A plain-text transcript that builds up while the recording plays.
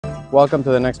Welcome to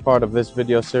the next part of this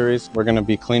video series. We're going to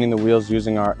be cleaning the wheels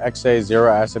using our XA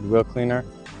Zero Acid Wheel Cleaner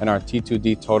and our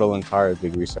T2D Total and Tire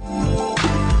Degreaser.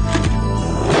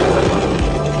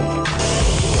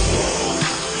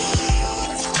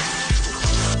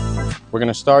 We're going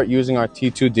to start using our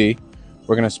T2D.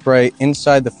 We're going to spray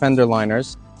inside the fender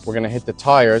liners. We're going to hit the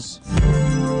tires.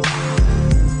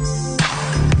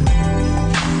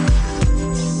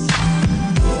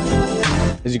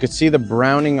 As you can see, the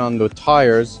browning on the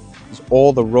tires is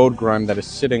all the road grime that is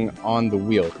sitting on the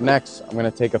wheel. Next, I'm going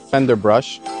to take a fender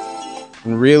brush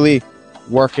and really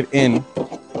work it in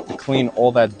to clean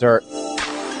all that dirt.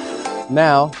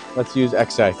 Now, let's use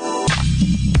XA.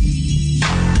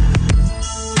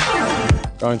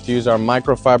 Going to use our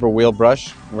microfiber wheel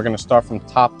brush. We're going to start from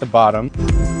top to bottom.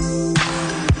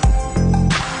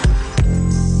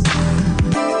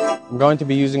 I'm going to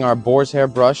be using our boar's hair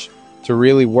brush to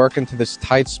really work into this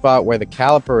tight spot where the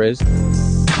caliper is.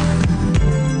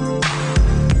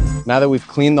 Now that we've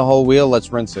cleaned the whole wheel,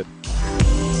 let's rinse it.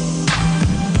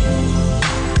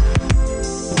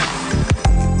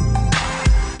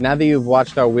 Now that you've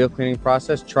watched our wheel cleaning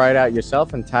process, try it out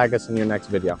yourself and tag us in your next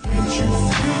video.